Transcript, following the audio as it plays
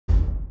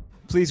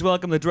Please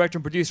welcome the director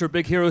and producer of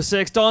Big Hero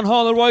 6, Don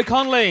Hall and Roy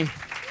Conli.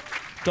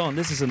 Don,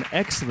 this is an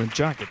excellent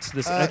jacket.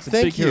 This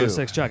excellent Big Hero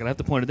 6 jacket. I have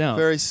to point it out.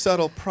 Very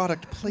subtle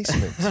product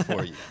placements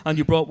for you. And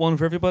you brought one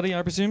for everybody,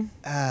 I presume?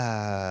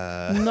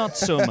 Not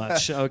so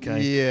much.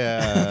 Okay.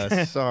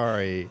 Yeah,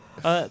 sorry.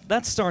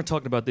 Let's start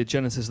talking about the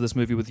genesis of this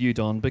movie with you,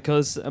 Don,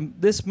 because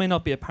this may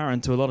not be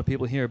apparent to a lot of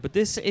people here, but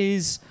this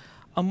is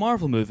a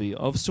Marvel movie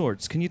of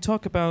sorts. Can you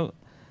talk about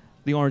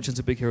the origins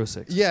of Big Hero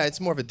 6? Yeah,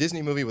 it's more of a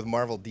Disney movie with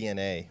Marvel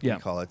DNA, we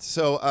call it.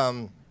 So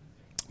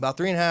about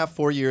 3.5,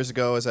 4 years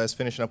ago, as I was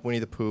finishing up Winnie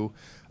the Pooh,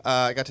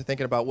 I got to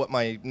thinking about what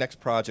my next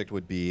project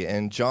would be.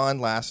 And John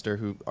Lasseter,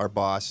 who our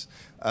boss,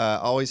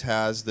 always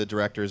has the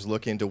directors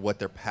look into what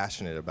they're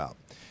passionate about.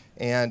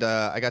 And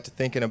I got to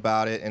thinking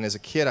about it. And as a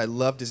kid, I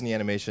loved Disney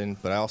animation,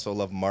 but I also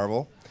love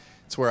Marvel.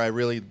 It's where I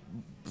really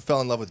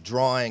fell in love with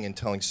drawing and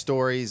telling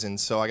stories. And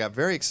so I got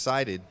very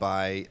excited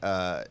by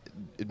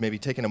maybe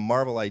taking a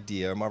Marvel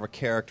idea, or Marvel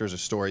characters or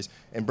stories,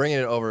 and bringing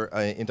it over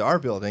into our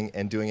building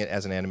and doing it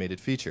as an animated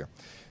feature.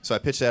 So I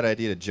pitched that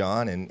idea to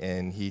John,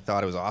 and he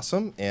thought it was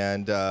awesome.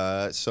 And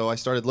so I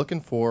started looking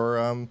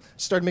for,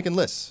 started making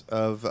lists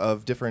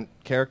of different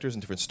characters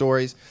and different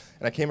stories.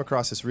 And I came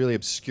across this really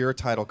obscure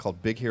title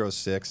called Big Hero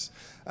 6.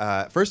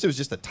 First, it was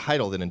just a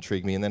title that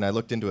intrigued me, and then I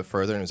looked into it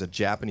further, and it was a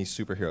Japanese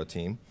superhero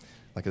team,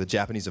 like the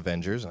Japanese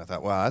Avengers. And I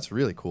thought, wow, that's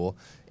really cool.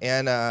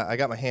 And I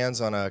got my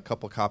hands on a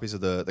couple copies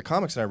of the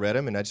comics, and I read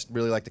them, and I just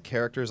really liked the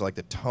characters, I liked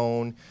the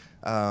tone.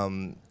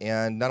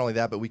 And not only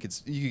that, but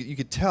you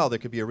could tell there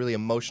could be a really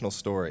emotional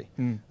story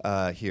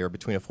here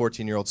between a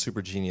 14-year-old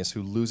super genius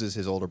who loses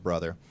his older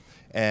brother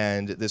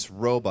and this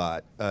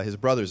robot, his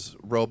brother's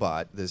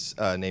robot, this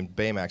named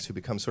Baymax, who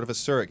becomes sort of a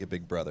surrogate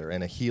big brother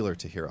and a healer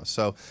to Hiro.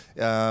 So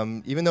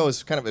even though it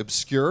was kind of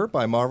obscure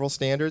by Marvel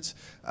standards,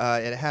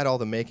 it had all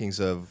the makings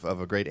of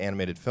a great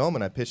animated film,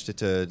 and I pitched it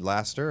to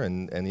Lasseter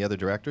and the other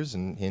directors,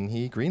 and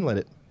he greenlit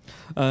it.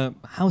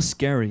 How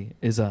scary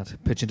is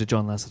that, pitching to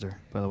John Lasseter,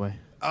 by the way?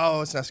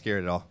 Oh, it's not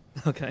scary at all.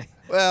 Okay.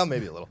 Well,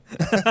 maybe a little.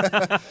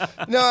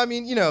 No, I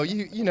mean,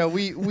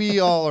 we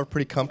all are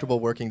pretty comfortable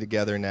working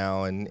together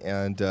now,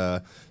 and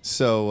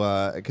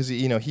so because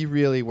he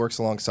really works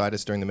alongside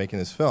us during the making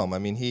of this film. I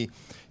mean,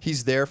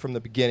 he's there from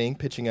the beginning,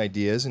 pitching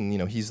ideas, and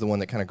he's the one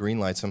that kind of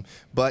greenlights them.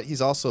 But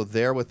he's also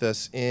there with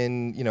us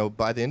in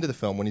by the end of the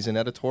film when he's in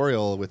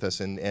editorial with us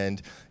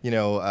and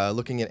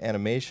looking at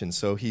animation.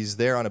 So he's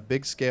there on a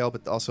big scale,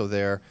 but also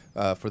there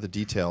for the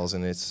details,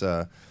 and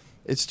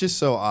it's just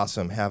so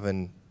awesome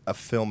having a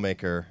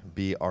filmmaker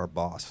be our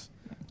boss.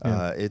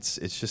 Yeah. It's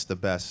just the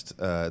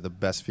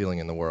best feeling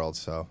in the world.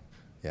 So,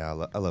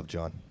 yeah, I love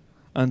John.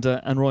 And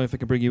Roy, if I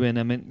can bring you in,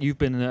 I mean, you've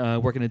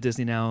been working at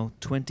Disney now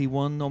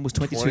 21, almost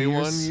 22 years.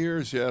 21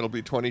 years, yeah. It'll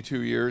be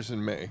 22 years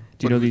in May.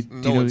 Do you know the?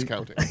 No one's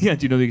counting. Yeah.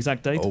 Do you know the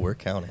exact date? Oh, we're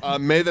counting.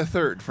 May the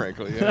 3rd,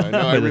 frankly. Yeah, I know.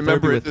 I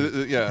remember it.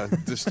 Yeah,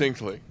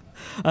 distinctly.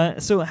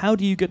 So, how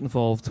do you get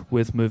involved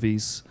with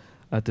movies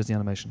at Disney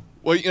Animation?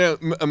 Well,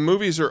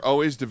 movies are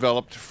always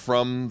developed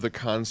from the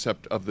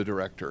concept of the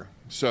director.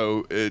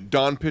 So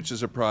Don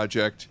pitches a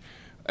project,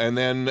 and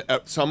then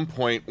at some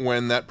point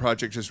when that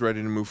project is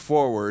ready to move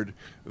forward,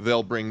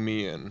 they'll bring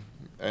me in.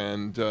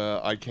 And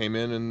I came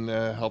in and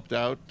helped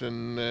out,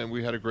 and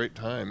we had a great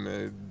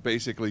time.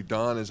 Basically,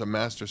 Don is a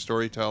master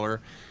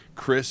storyteller.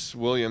 Chris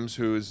Williams,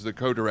 who is the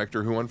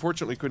co-director, who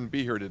unfortunately couldn't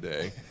be here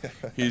today.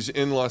 He's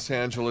in Los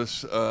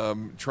Angeles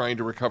trying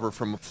to recover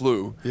from a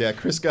flu. Yeah,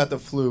 Chris got the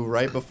flu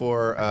right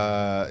before,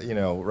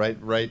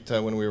 right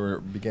when we were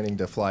beginning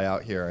to fly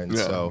out here. And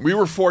so we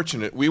were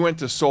fortunate. We went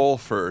to Seoul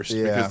first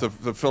because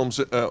the film's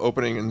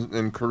opening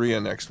in Korea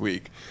next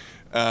week.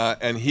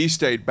 And he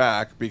stayed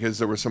back because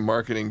there were some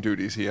marketing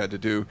duties he had to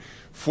do.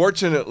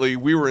 Fortunately,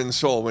 we were in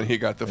Seoul when he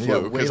got the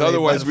flu, because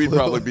otherwise we'd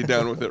probably be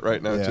down with it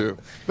right now too.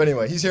 But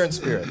anyway, he's here in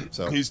spirit.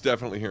 So he's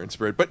definitely here in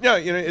spirit. But yeah,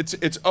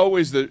 it's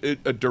always a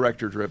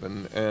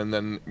director-driven, and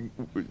then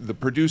the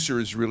producer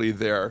is really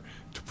there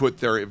to put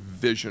their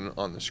vision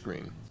on the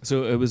screen.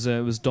 So it was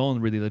Dawn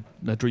really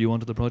that drew you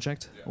onto the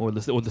project, or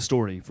the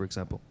story, for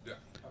example. Yeah,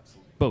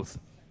 absolutely. Both.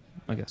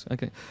 I guess.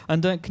 Okay.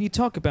 And can you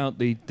talk about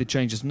the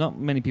changes? Not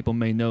many people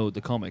may know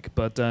the comic,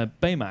 but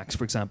Baymax,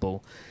 for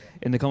example,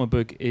 in the comic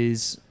book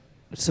is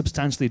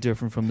substantially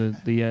different from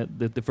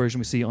the version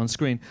we see on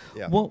screen.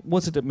 Yeah. What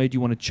was it that made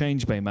you want to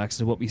change Baymax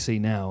to what we see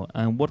now,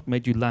 and what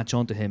made you latch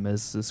onto him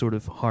as the sort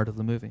of heart of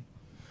the movie?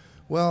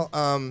 Well,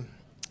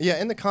 yeah,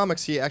 in the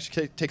comics he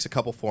actually takes a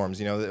couple forms.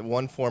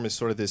 One form is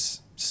sort of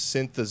this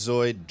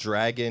synthezoid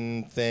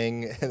dragon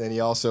thing, and then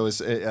he also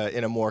is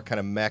in a more kind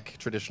of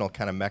traditional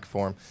kind of mech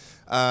form.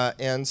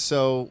 And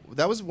so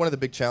that was one of the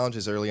big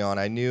challenges early on.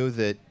 I knew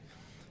that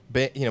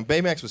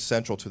Baymax was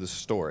central to the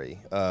story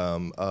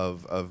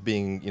of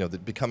being,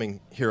 becoming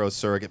Hiro's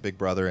surrogate big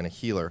brother and a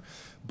healer.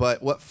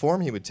 But what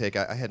form he would take,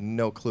 I had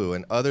no clue.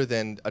 And other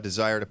than a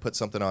desire to put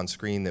something on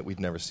screen that we'd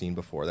never seen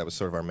before, that was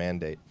sort of our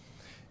mandate.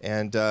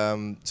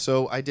 And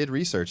so I did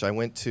research. I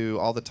went to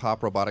all the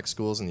top robotics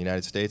schools in the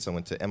United States. I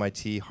went to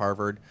MIT,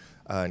 Harvard,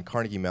 and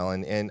Carnegie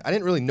Mellon. And I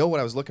didn't really know what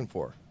I was looking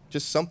for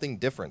just something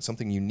different,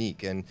 something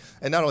unique. And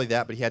not only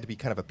that, but he had to be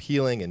kind of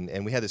appealing,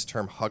 and we had this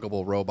term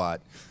huggable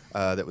robot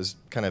that was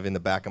kind of in the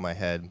back of my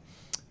head.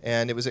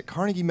 And it was at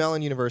Carnegie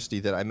Mellon University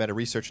that I met a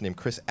researcher named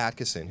Chris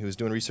Atkinson, who was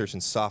doing research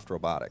in soft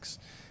robotics.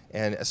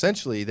 And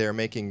essentially, they're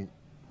making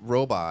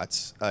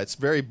robots. It's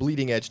very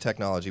bleeding edge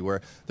technology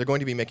where they're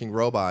going to be making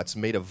robots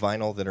made of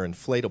vinyl that are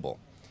inflatable.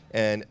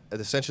 And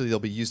essentially, they'll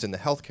be used in the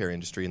healthcare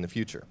industry in the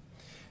future.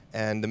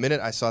 And the minute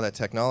I saw that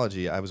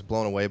technology, I was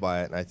blown away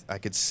by it, and I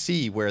could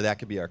see where that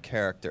could be our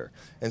character.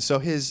 And so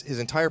his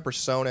entire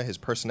persona, his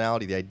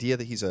personality, the idea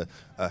that he's a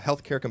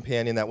healthcare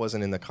companion, that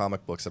wasn't in the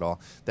comic books at all.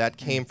 That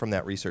came from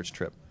that research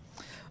trip.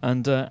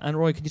 And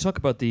Roy, can you talk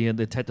about the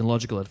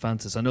technological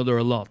advances? I know there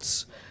are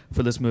lots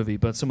for this movie,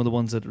 but some of the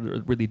ones that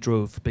really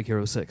drove Big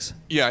Hero 6.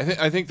 Yeah,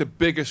 I think the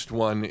biggest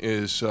one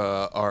is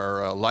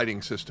our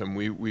lighting system.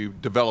 We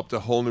developed a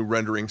whole new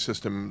rendering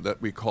system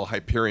that we call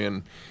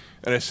Hyperion,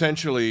 and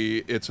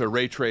essentially it's a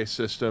ray trace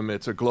system.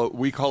 It's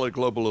we call it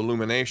global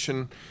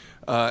illumination.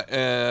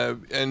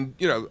 And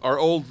you know, our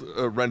old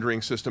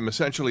rendering system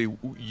essentially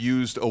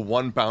used a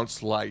one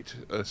bounce light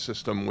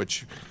system,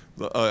 which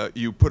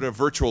you put a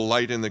virtual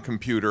light in the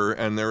computer,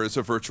 and there is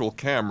a virtual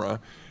camera,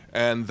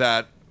 and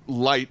that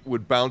light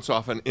would bounce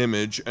off an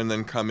image and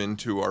then come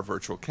into our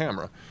virtual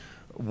camera.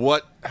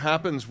 What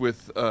happens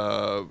with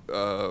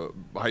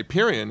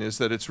Hyperion is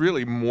that it's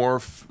really more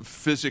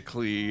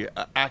physically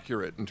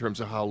accurate in terms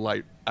of how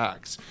light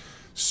acts.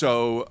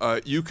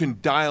 So you can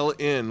dial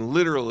in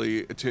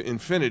literally to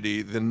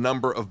infinity the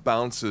number of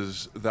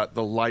bounces that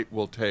the light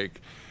will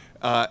take.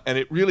 And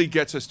it really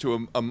gets us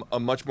to a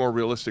much more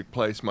realistic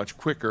place much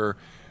quicker.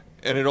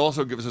 And it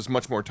also gives us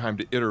much more time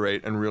to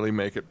iterate and really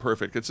make it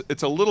perfect.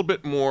 It's a little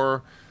bit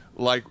more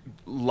like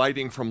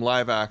lighting from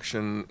live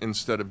action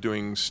instead of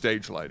doing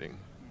stage lighting.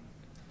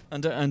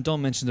 And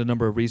Don mentioned a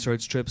number of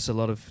research trips, a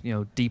lot of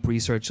deep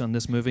research on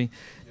this movie.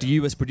 Do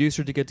you, as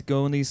producer, to get to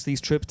go on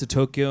these trips to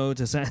Tokyo,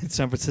 to San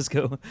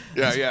Francisco?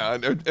 Yeah.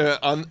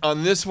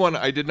 On this one,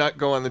 I did not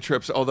go on the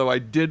trips, although I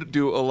did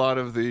do a lot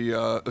of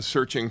the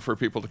searching for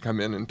people to come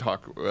in and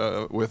talk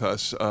with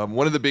us.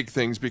 One of the big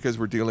things, because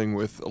we're dealing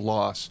with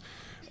loss,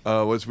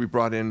 was we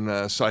brought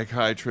in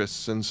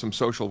psychiatrists and some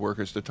social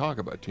workers to talk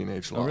about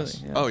teenage loss. Oh, really?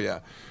 Yeah. Oh, yeah.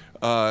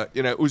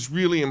 It was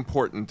really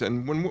important,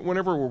 and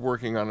whenever we're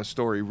working on a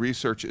story,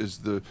 research is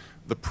the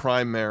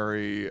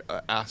primary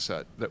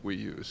asset that we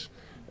use,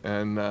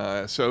 and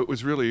so it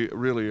was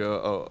really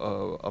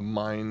a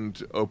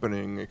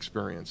mind-opening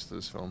experience,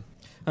 this film.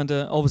 And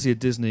obviously at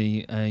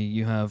Disney,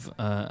 you have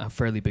a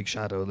fairly big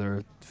shadow. There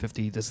are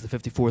 50. This is the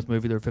 54th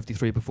movie. There are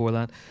 53 before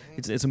that.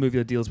 It's a movie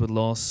that deals with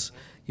loss.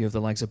 You have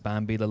the likes of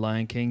Bambi, The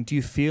Lion King. Do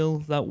you feel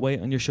that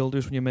weight on your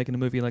shoulders when you're making a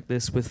movie like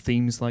this with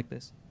themes like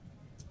this?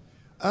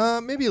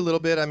 Maybe a little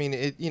bit. I mean,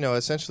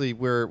 essentially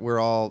we're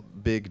all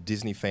big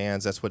Disney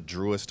fans. That's what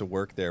drew us to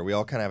work there. We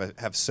all kind of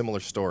have similar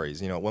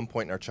stories. At one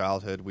point in our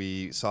childhood,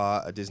 we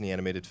saw a Disney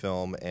animated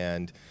film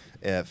and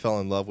fell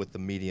in love with the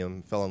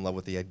medium, fell in love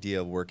with the idea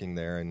of working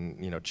there,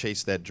 and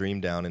chased that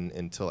dream down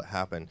until it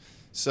happened.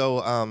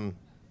 So I'm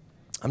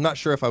not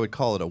sure if I would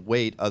call it a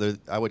weight.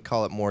 I would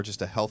call it more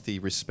just a healthy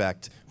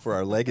respect for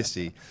our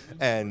legacy.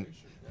 And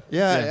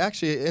yeah,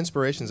 actually,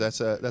 inspirations,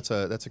 that's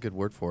a good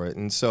word for it.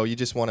 And so you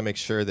just want to make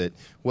sure that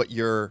what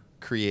you're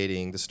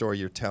creating, the story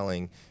you're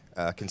telling,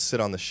 can sit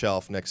on the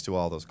shelf next to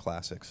all those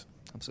classics.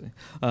 Absolutely.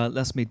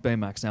 Let's meet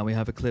Baymax now. We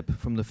have a clip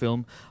from the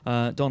film.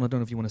 Don, I don't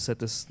know if you want to set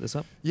this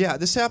up. Yeah,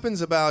 this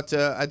happens about,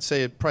 I'd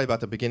say, probably about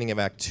the beginning of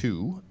Act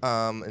 2.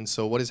 And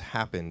so what has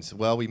happened?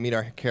 Well, we meet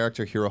our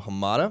character, Hiro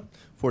Hamada,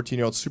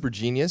 14-year-old super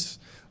genius.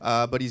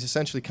 But he's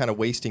essentially kind of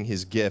wasting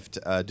his gift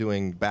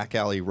doing back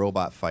alley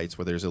robot fights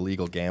where there's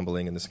illegal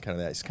gambling and this kind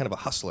of that. He's kind of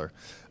a hustler.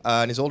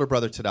 And his older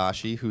brother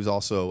Tadashi, who's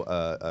also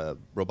a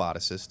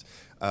roboticist,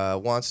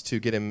 wants to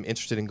get him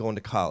interested in going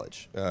to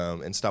college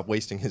and stop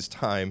wasting his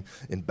time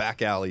in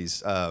back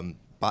alleys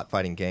bot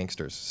fighting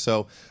gangsters.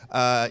 So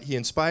he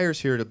inspires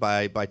Hiro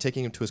by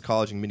taking him to his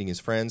college and meeting his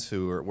friends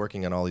who are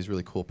working on all these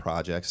really cool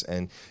projects.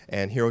 And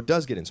Hiro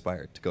does get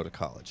inspired to go to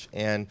college.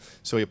 And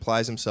so he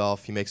applies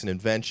himself, he makes an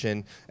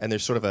invention, and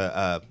there's sort of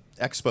a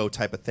expo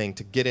type of thing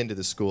to get into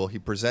the school. He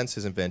presents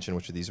his invention,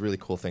 which are these really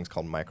cool things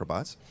called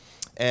microbots.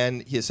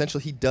 And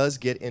he does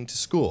get into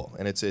school,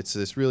 and it's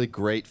this really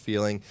great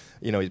feeling.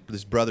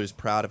 His brother's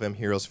proud of him.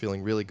 Hiro's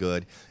feeling really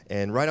good.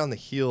 And right on the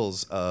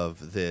heels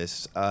of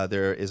this,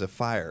 there is a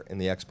fire in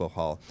the expo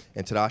hall,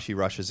 and Tadashi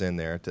rushes in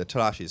there.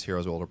 Tadashi is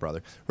Hiro's older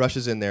brother.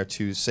 Rushes in there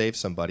to save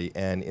somebody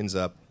and ends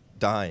up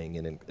dying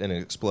in an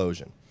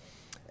explosion.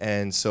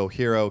 And so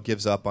Hiro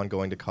gives up on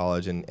going to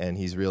college, and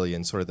he's really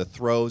in sort of the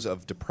throes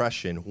of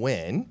depression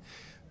when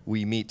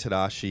we meet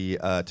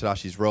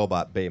Tadashi's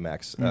robot,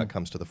 Baymax,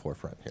 comes to the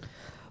forefront here.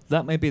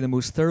 That may be the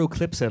most thorough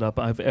clip setup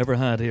I've ever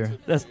had here.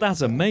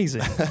 That's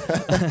amazing.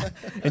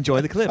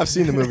 Enjoy the clip. I've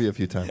seen the movie a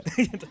few times.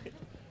 Thank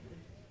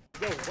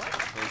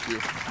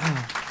you.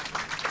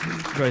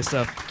 Great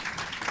stuff.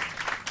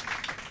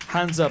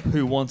 Hands up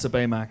who wants a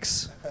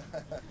Baymax.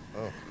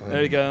 Oh.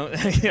 There you go.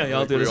 Yeah,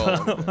 I'll do it we as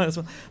all well. Might as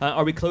well.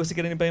 Are we close to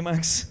getting a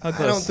Baymax? How I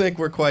close? don't think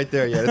we're quite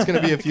there yet. It's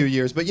going to be a few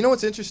years. But you know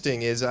what's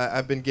interesting is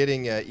I've been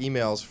getting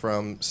emails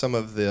from some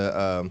of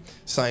the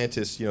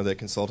scientists, that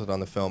consulted on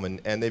the film,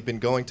 and they've been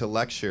going to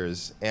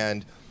lectures.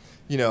 And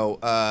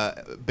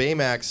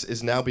Baymax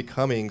is now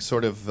becoming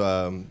sort of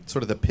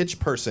the pitch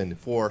person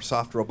for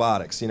soft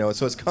robotics.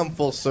 So it's come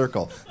full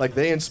circle. Like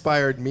they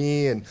inspired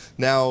me, and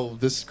now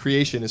this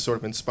creation is sort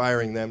of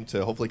inspiring them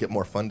to hopefully get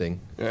more funding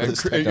for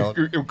this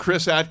technology.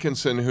 Chris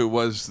Atkinson, who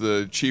was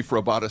the chief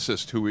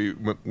roboticist who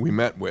we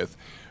met with,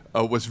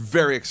 was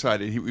very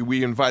excited.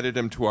 We invited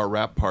him to our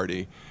wrap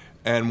party.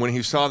 And when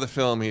he saw the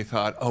film, he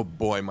thought, "Oh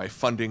boy, my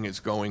funding is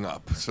going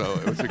up." So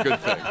it was a good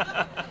thing.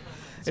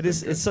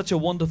 It's such a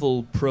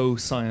wonderful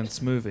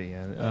pro-science movie.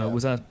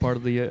 Was that part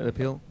of the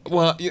appeal?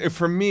 Well,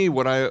 for me,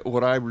 what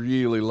I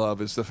really love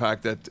is the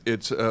fact that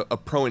it's a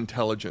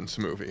pro-intelligence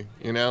movie.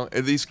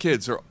 These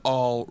kids are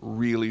all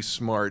really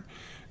smart,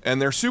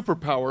 and their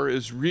superpower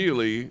is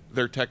really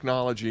their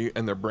technology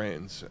and their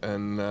brains.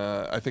 And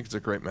I think it's a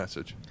great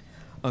message.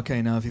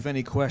 Okay, now if you have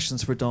any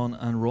questions for Don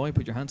and Roy,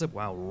 put your hands up.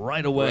 Wow,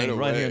 right away,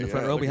 right here in the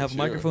front row. We have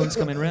microphones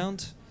coming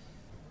round.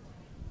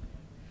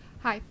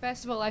 Hi,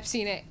 first of all, I've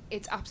seen it.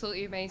 It's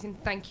absolutely amazing.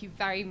 Thank you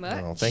very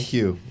much. Oh, thank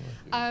you.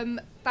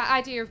 That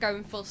idea of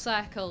going full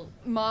circle,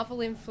 Marvel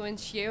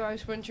influenced you. I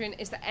was wondering,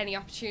 is there any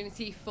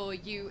opportunity for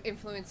you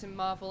influencing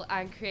Marvel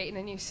and creating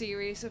a new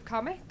series of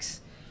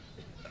comics?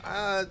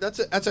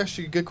 That's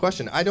actually a good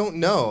question. I don't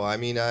know. I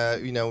mean,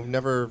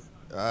 never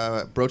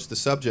broached the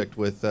subject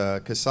with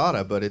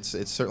Quesada, but it's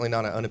certainly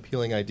not an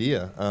unappealing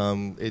idea.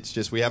 It's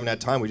just we haven't had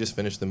time. We just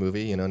finished the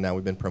movie. Now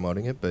we've been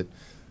promoting it, but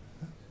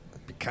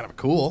kind of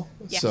cool.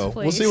 Yes, so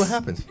please. We'll see what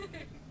happens.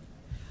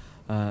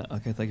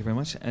 Okay, thank you very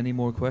much. Any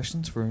more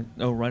questions for?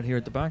 Oh, right here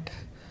at the back.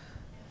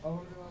 I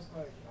wanted to ask,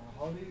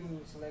 how do you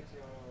select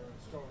your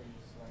stories,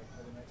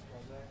 for the next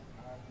project?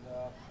 And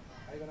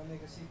are you gonna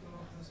make a sequel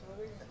of this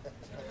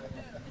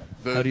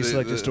movie? How do you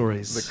select your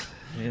stories?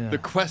 The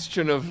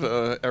question of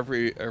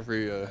every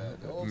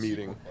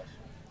meeting.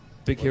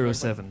 Big Hero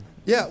 7.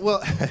 Yeah,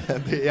 well,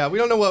 yeah, we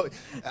don't know what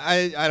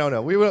I don't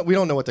know. We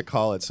don't know what to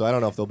call it, so I don't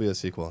know if there'll be a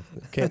sequel.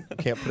 Can't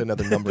put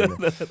another number in it.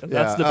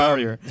 That's the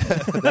barrier.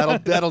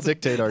 That'll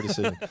dictate our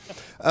decision.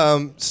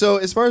 So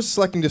as far as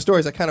selecting the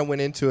stories, I kind of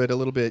went into it a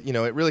little bit.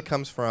 It really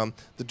comes from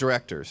the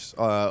directors.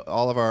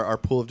 All of our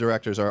pool of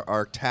directors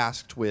are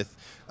tasked with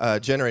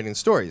generating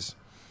stories,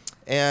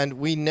 and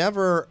we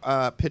never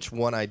pitch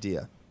one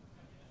idea.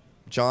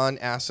 John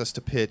asks us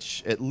to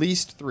pitch at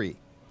least 3.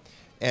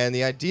 And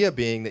the idea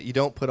being that you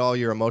don't put all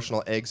your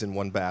emotional eggs in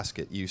one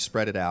basket. You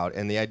spread it out.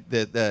 And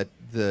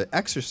the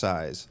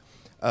exercise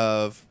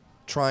of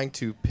trying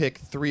to pick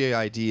 3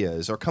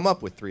 ideas or come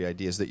up with 3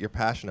 ideas that you're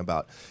passionate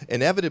about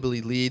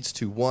inevitably leads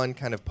to one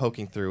kind of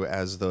poking through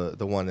as the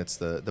one that's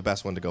the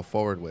best one to go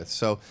forward with.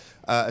 So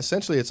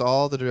essentially it's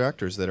all the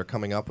directors that are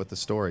coming up with the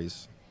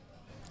stories.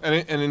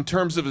 And in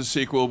terms of a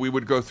sequel, we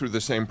would go through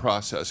the same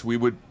process. We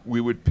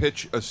would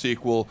pitch a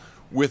sequel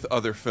with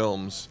other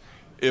films.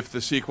 If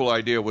the sequel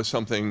idea was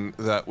something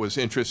that was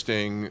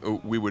interesting,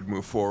 we would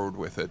move forward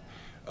with it.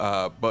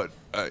 But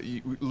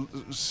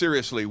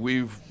seriously,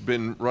 we've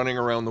been running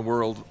around the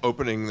world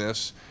opening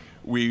this.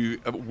 We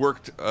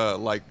worked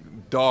like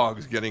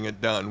dogs getting it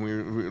done. We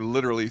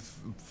literally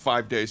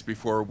 5 days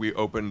before we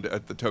opened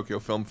at the Tokyo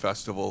Film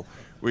Festival,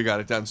 we got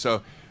it done.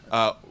 So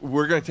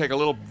we're going to take a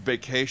little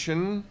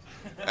vacation,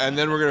 and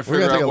then we're going to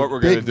figure out what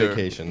we're going to do. Big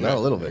vacation, not a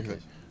little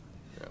vacation.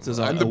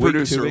 So I'm the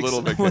producer, a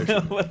little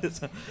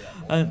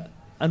vacation.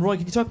 And Roy,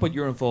 can you talk about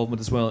your involvement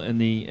as well in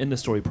the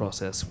story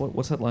process?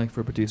 What's that like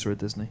for a producer at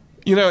Disney?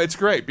 It's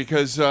great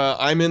because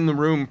I'm in the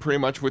room pretty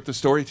much with the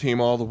story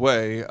team all the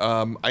way.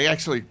 I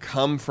actually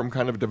come from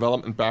kind of a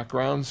development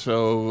background,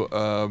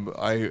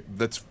 so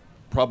that's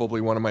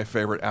probably one of my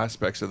favorite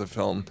aspects of the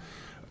film.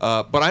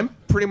 But I'm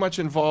pretty much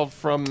involved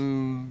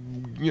from,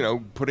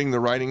 putting the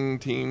writing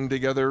team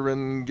together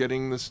and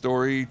getting the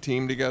story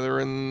team together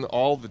and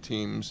all the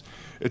teams.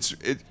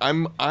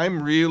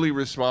 I'm really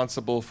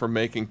responsible for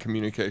making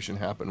communication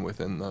happen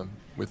within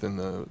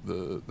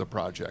the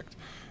project.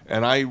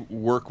 And I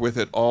work with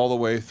it all the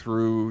way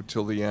through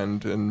till the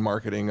end. And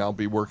marketing, I'll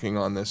be working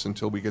on this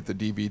until we get the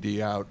DVD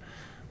out,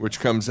 which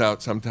comes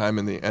out sometime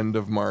in the end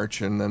of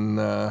March, and then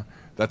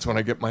that's when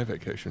I get my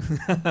vacation.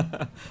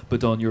 But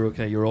Don, you're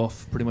okay. You're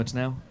off pretty much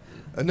now.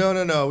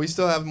 No. We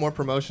still have more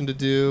promotion to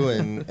do,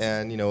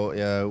 and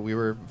we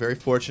were very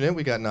fortunate.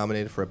 We got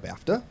nominated for a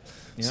BAFTA,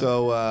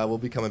 so we'll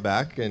be coming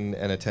back and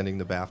attending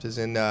the BAFTAs,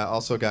 and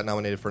also got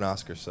nominated for an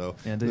Oscar. So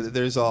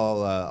there's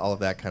all of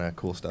that kind of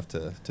cool stuff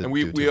to and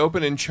do. we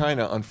open in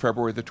China on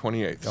February the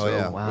 28th. Oh, so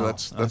yeah. Wow.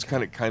 That's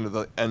kind of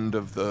the end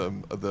of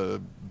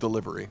the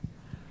delivery.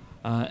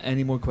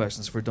 Any more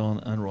questions for Don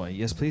and Roy?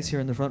 Yes, please,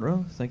 here in the front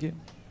row. Thank you.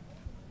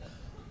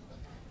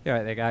 Yeah,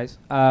 right there, guys.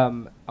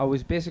 I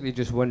was basically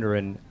just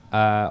wondering,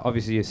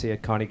 obviously you see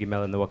at Carnegie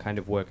Mellon they were kind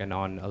of working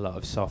on a lot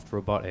of soft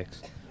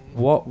robotics.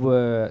 What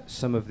were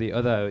some of the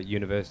other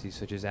universities,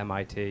 such as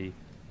MIT,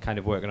 kind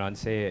of working on?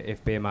 Say,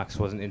 if Baymax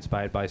wasn't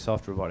inspired by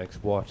soft robotics,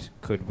 what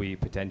could we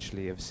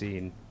potentially have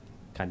seen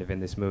kind of in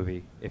this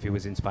movie if it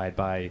was inspired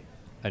by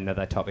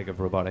another topic of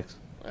robotics?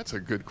 That's a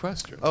good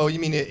question. Oh, you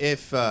mean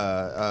if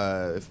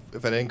I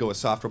didn't go with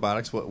soft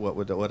robotics,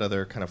 what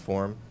other kind of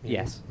form?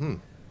 Yes.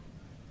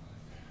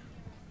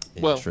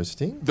 Well,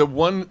 Interesting. The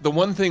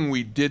one thing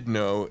we did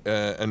know,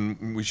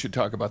 and we should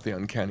talk about the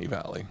uncanny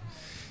valley.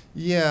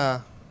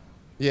 Yeah.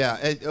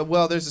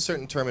 Well, there's a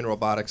certain term in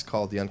robotics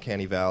called the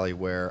uncanny valley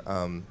where,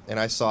 and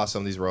I saw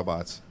some of these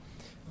robots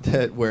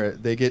where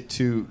they get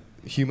too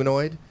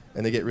humanoid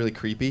and they get really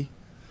creepy.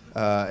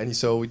 And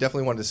so we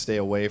definitely wanted to stay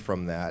away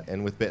from that.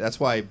 And that's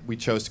why we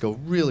chose to go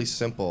really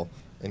simple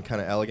and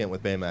kind of elegant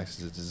with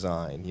Baymax's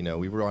design. You know,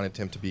 we wanted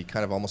him to be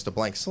kind of almost a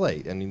blank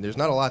slate. I mean, there's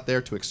not a lot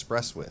there to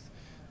express with.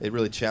 It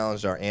really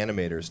challenged our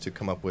animators to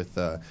come up with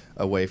a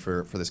way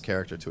for this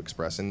character to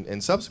express.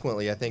 And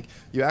subsequently, I think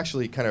you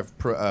actually kind of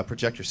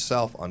project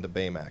yourself onto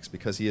Baymax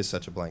because he is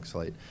such a blank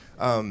slate.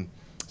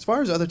 As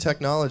far as other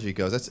technology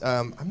goes, that's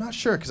I'm not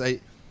sure because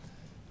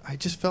I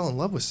just fell in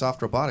love with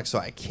soft robotics, so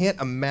I can't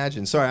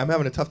imagine. Sorry, I'm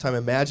having a tough time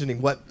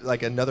imagining what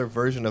like another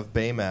version of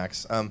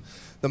Baymax.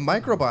 The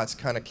microbots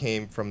kind of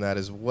came from that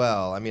as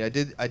well. I mean,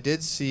 I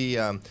did see.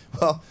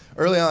 Well,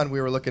 early on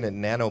we were looking at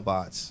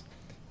nanobots.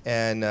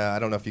 And I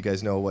don't know if you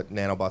guys know what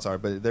nanobots are,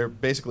 but they're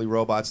basically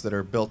robots that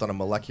are built on a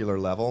molecular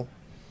level.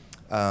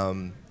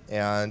 I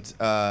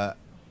thought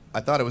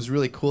it was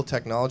really cool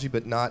technology,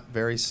 but not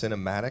very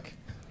cinematic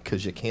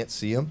because you can't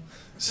see them.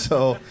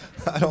 So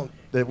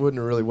it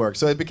wouldn't really work.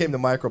 So it became the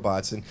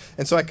microbots.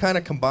 And so I kind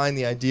of combined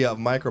the idea of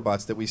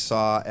microbots that we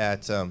saw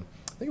at, I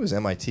think it was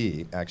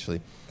MIT, actually,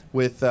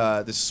 with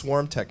this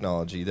swarm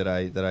technology that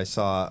I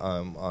saw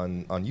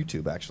on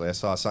YouTube. Actually, I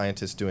saw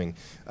scientists doing,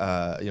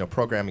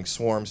 programming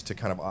swarms to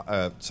kind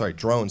of,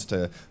 drones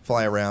to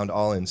fly around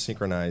all in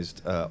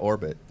synchronized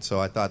orbit. So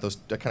I thought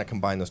I kind of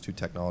combined those two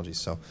technologies.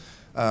 So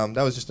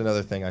that was just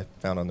another thing I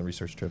found on the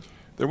research trip.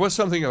 There was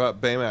something about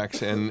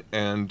Baymax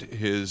and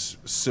his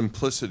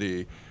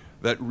simplicity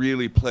that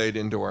really played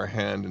into our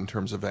hand in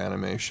terms of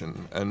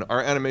animation. And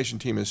our animation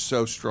team is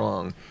so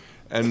strong.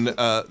 And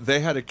they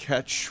had a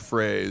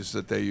catchphrase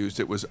that they used.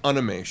 It was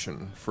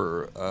unimation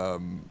for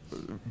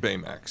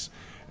Baymax,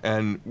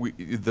 and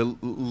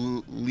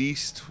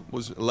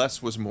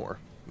less was more.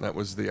 That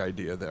was the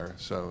idea there.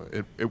 So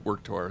it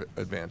worked to our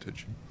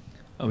advantage.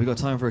 We've got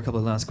time for a couple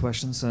of last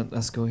questions.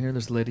 Let's go here.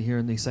 There's a lady here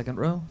in the second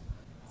row.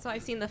 So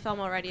I've seen the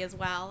film already as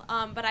well,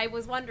 but I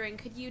was wondering,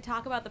 could you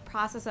talk about the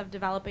process of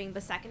developing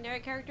the secondary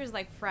characters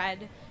like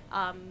Fred,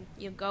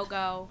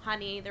 Go-Go,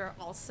 Honey? They're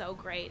all so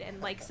great,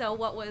 and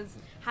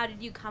how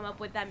did you come up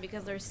with them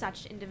because they're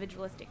such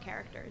individualistic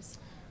characters?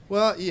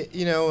 Well,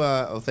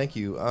 thank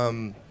you.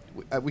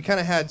 We kind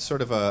of had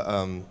sort of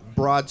a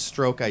broad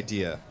stroke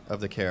idea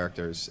of the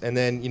characters, and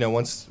then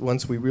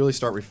once we really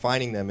start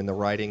refining them in the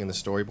writing and the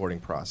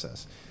storyboarding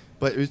process,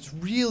 but it's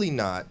really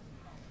not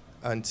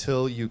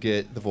until you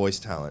get the voice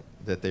talent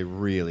that they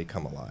really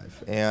come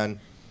alive. And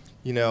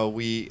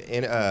we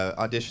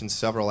auditioned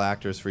several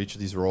actors for each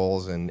of these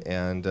roles,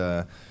 and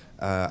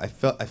I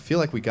feel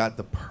like we got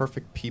the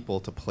perfect people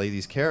to play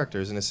these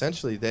characters. And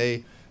essentially,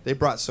 they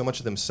brought so much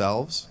of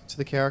themselves to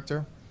the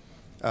character.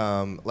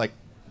 Like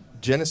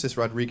Genesis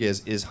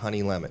Rodriguez is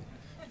Honey Lemon.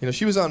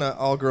 She was on an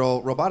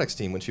all-girl robotics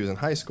team when she was in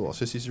high school,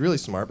 so she's really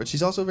smart, but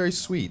she's also very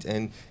sweet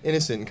and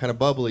innocent and kind of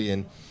bubbly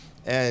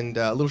and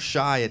a little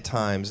shy at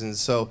times. And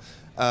so,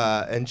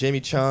 and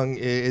Jamie Chung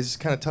is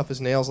kind of tough as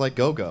nails like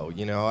Go-Go.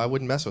 I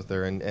wouldn't mess with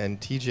her.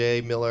 And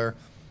T.J. Miller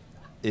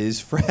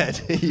is Fred.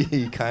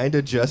 He kind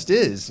of just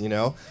is, I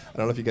don't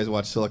know if you guys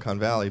watch Silicon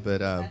Valley,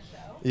 but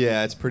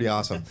yeah, it's pretty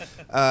awesome.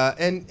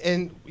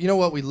 And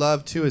what we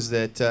love, too, is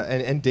that,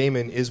 and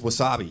Damon is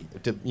Wasabi.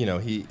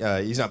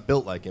 He's not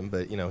built like him,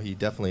 but, he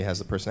definitely has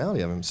the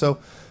personality of him. So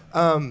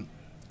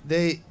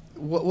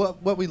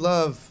what we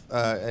love,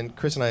 and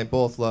Chris and I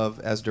both love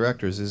as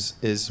directors,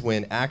 is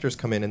when actors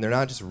come in and they're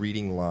not just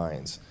reading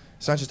lines.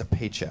 It's not just a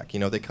paycheck.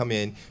 They come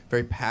in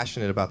very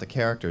passionate about the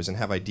characters and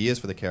have ideas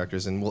for the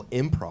characters and will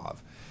improv.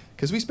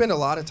 Because we spend a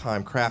lot of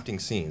time crafting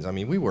scenes. I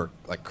mean, we work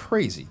like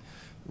crazy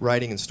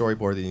writing and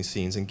storyboarding these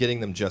scenes and getting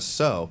them just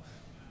so.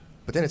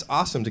 But then it's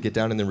awesome to get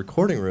down in the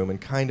recording room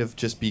and kind of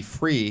just be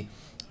free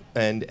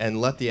and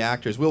let the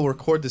actors, we'll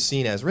record the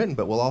scene as written,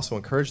 but we'll also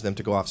encourage them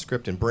to go off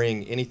script and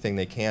bring anything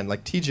they can.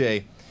 Like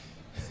TJ,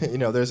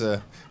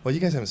 well, you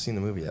guys haven't seen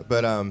the movie yet,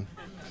 but,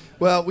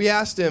 we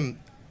asked him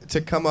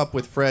to come up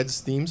with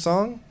Fred's theme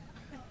song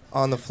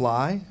on the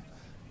fly,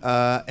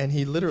 and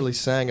he literally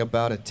sang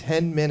about a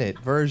 10-minute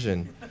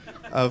version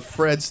of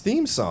Fred's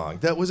theme song.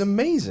 That was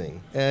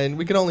amazing, and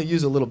we could only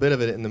use a little bit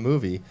of it in the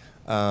movie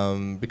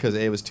because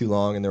it was too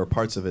long, and there were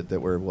parts of it that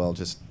were,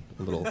 just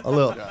a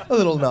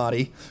little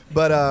naughty,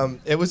 but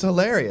it was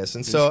hilarious.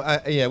 And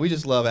so we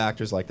just love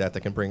actors like that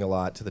can bring a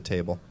lot to the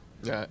table.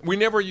 Yeah, we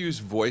never use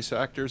voice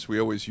actors. We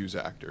always use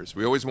actors.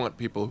 We always want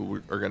people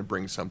who are going to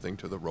bring something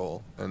to the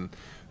role. And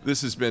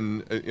this has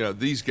been,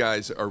 these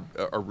guys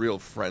are real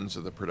friends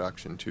of the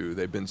production too.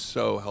 They've been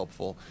so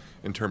helpful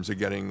in terms of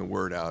getting the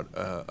word out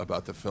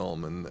about the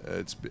film, and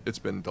it's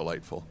been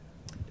delightful.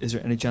 Is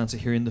there any chance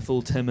of hearing the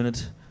full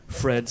 10-minute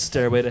Fred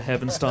Stairway to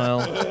Heaven style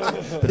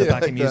bit of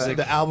backing music?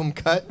 The album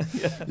cut.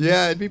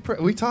 Yeah, it'd be.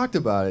 We talked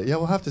about it. Yeah,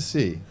 we'll have to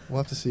see.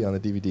 We'll have to see on the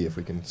DVD if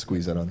we can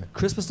squeeze that on there.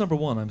 Christmas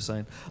 #1, I'm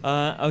saying.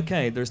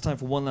 Okay, there's time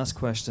for one last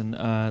question.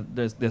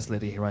 There's this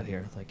lady right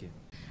here. Thank you.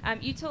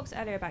 You talked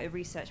earlier about your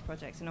research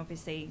projects, and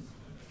obviously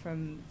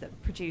from the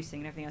producing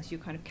and everything else, you're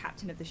kind of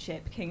captain of the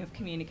ship, king of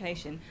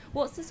communication.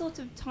 What's the sort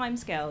of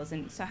timescales,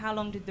 and so how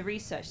long did the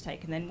research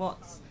take, and then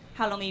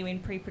how long are you in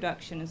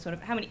pre-production, and sort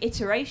of how many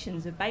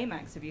iterations of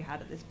Baymax have you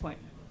had at this point?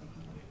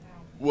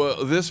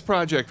 Well, this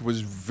project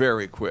was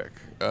very quick.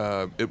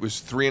 It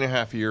was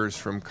 3.5 years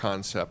from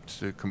concept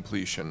to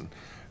completion.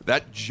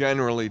 That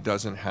generally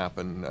doesn't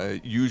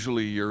happen.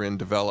 Usually you're in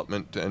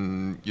development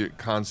and your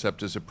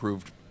concept is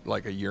approved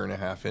like 1.5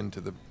 years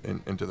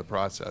into the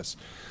process.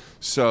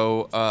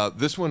 So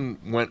this one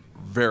went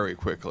very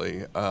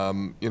quickly.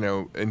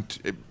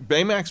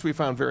 Baymax we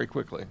found very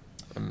quickly.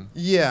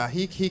 Yeah,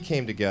 he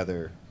came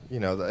together.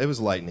 It was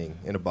lightning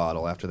in a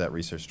bottle after that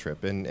research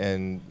trip,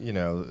 and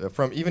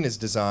from even his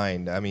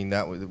design. I mean,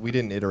 we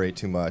didn't iterate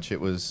too much.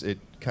 It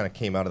kind of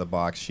came out of the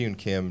box. Shun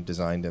Kim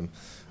designed him,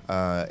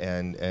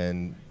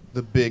 and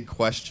the big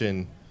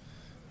question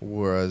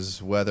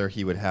was whether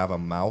he would have a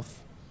mouth.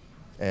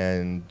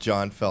 And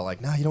John felt like,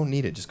 no, you don't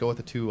need it. Just go with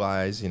the 2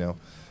 eyes, And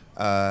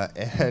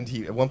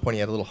at one point he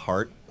had a little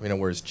heart,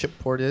 where his chip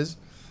port is.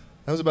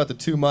 That was about the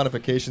 2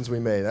 modifications we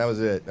made. That was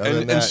it.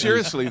 And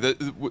seriously,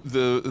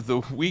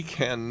 the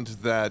weekend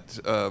that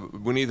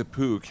Winnie the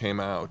Pooh came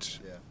out,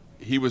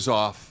 he was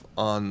off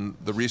on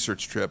the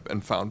research trip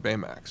and found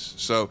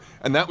Baymax.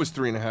 And that was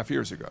 3.5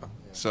 years ago. Yeah.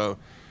 So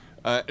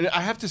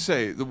I have to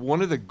say,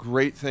 one of the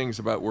great things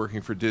about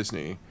working for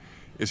Disney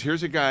is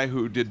here's a guy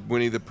who did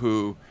Winnie the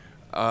Pooh.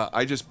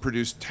 I just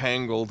produced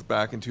Tangled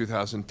back in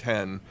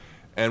 2010,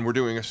 and we're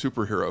doing a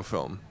superhero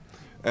film.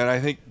 And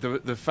I think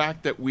the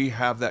fact that we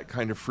have that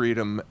kind of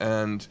freedom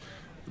and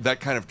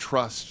that kind of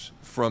trust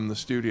from the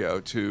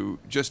studio to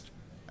just,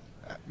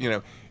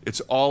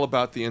 it's all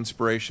about the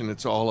inspiration.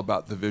 It's all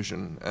about the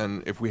vision.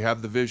 And if we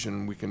have the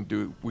vision, we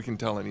can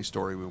tell any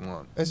story we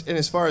want. And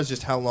as far as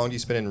just how long do you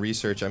spend in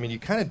research, I mean, you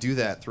kind of do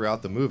that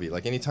throughout the movie.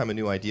 Like anytime a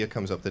new idea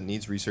comes up that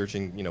needs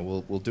researching,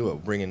 we'll do it. We'll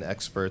bring in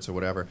experts or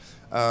whatever.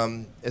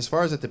 As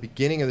far as at the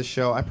beginning of the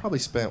show, I probably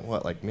spent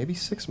maybe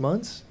 6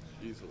 months.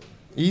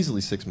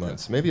 Easily 6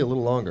 months, maybe a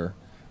little longer,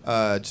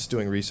 just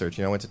doing research.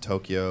 I went to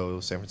Tokyo,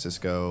 San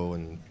Francisco,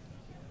 and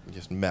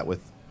just met with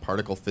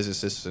particle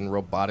physicists and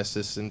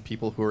roboticists and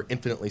people who are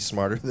infinitely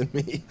smarter than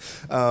me.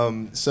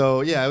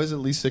 So yeah, it was at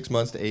least 6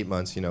 months to 8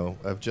 months,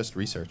 of just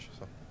research.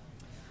 So.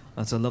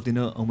 That's a lovely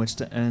note on which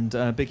to end.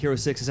 Big Hero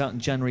 6 is out on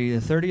January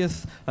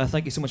 30th.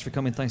 Thank you so much for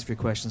coming. Thanks for your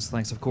questions.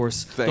 Thanks, of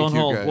course, Don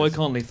Hall, Roy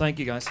Conli. Thank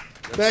you, guys.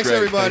 Thanks,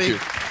 everybody.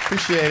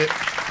 Appreciate it.